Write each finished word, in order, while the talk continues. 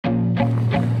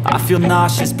I feel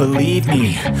nauseous, believe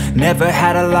me. Never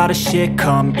had a lot of shit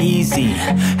come easy.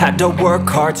 Had to work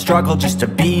hard, struggle just to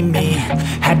be me.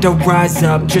 Had to rise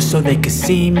up just so they could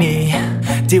see me.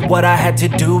 Did what I had to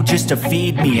do just to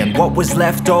feed me. And what was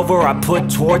left over I put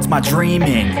towards my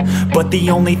dreaming. But the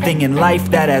only thing in life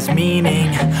that has meaning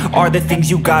are the things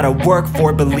you gotta work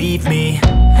for, believe me.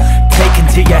 Take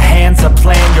into your hands a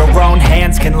plan. Your own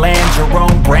hands can land your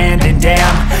own brand. And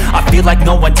damn, I feel like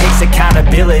no one takes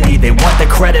accountability. They want the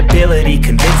credibility,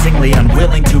 convincingly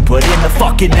unwilling to put in the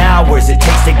fucking hours it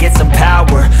takes to get some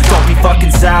power. Don't be fucking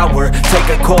sour, take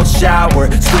a cold shower.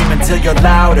 Scream until you're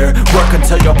louder, work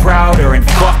until you're prouder. And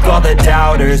fuck all the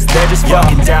doubters, they're just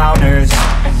fucking downers.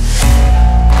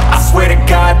 I swear to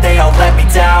God they all let me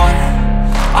down.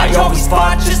 I always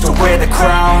fought just to wear the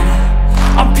crown.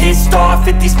 I'm pissed off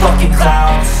at these fucking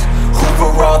clowns who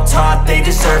were all taught they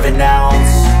deserve an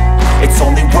ounce. It's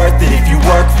only worth it if you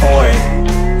work for it.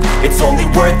 It's only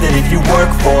worth it if you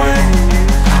work for it.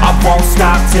 I won't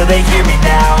stop till they hear me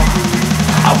now.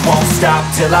 I won't stop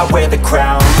till I wear the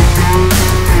crown.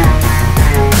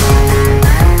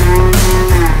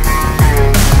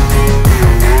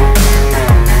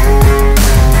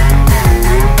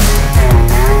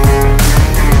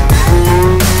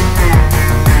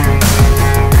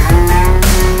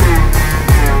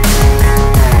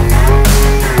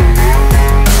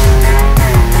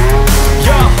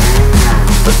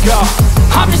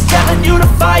 I'm just telling you to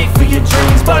fight for your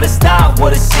dreams, but it's not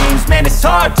what it seems. Man, it's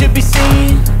hard to be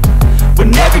seen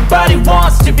when everybody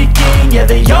wants to be king. Yeah,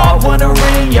 they all wanna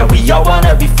ring, yeah, we all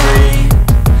wanna be free.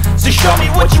 So show me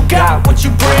what you got, what you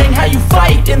bring, how you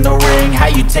fight in the ring, how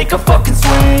you take a fucking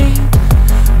swing.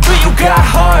 Do you got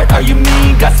heart, are you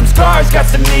mean? Got some scars, got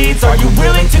some needs, are you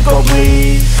willing to go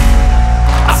bleed?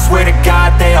 I swear to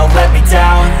God they all let me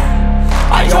down.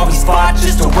 I always fought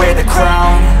just to wear the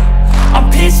crown. I'm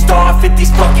pissed off at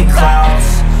these fucking clowns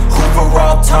who were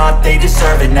all taught they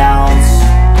deserve an ounce.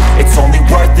 It's only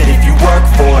worth it if you work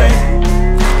for it.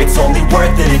 It's only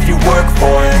worth it if you work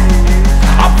for it.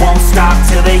 I won't stop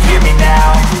till they hear me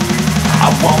now.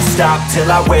 I won't stop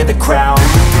till I wear the crown.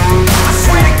 I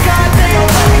swear to God